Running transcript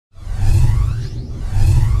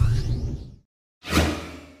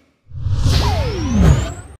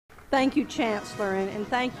Thank you, Chancellor, and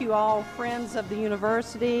thank you all friends of the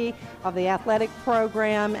university, of the athletic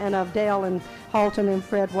program, and of Dale and Halton and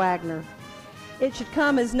Fred Wagner. It should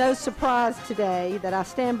come as no surprise today that I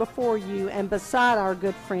stand before you and beside our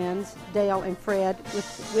good friends, Dale and Fred,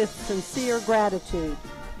 with sincere gratitude.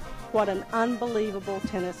 What an unbelievable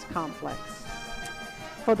tennis complex.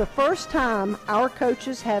 For the first time, our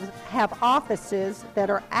coaches have offices that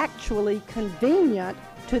are actually convenient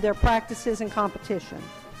to their practices and competition.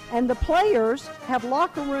 And the players have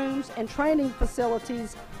locker rooms and training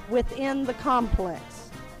facilities within the complex.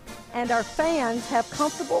 And our fans have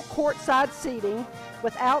comfortable courtside seating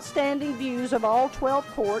with outstanding views of all 12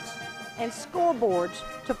 courts and scoreboards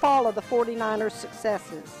to follow the 49ers'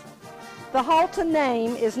 successes. The Halton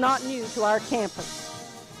name is not new to our campus.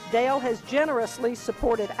 Dale has generously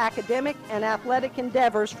supported academic and athletic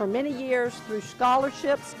endeavors for many years through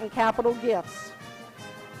scholarships and capital gifts.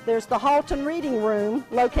 There's the Halton Reading Room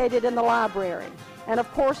located in the library, and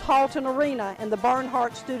of course Halton Arena and the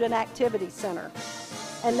Bernhardt Student Activity Center.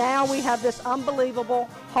 And now we have this unbelievable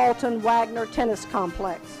Halton-Wagner Tennis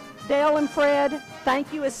Complex. Dale and Fred,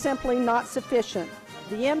 thank you is simply not sufficient.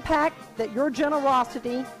 The impact that your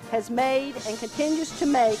generosity has made and continues to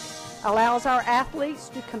make allows our athletes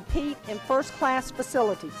to compete in first-class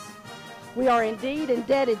facilities. We are indeed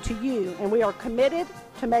indebted to you, and we are committed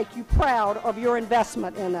to make you proud of your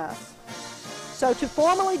investment in us. So to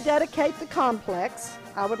formally dedicate the complex,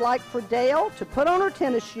 I would like for Dale to put on her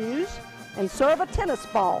tennis shoes and serve a tennis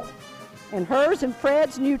ball in hers and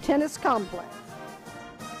Fred's new tennis complex.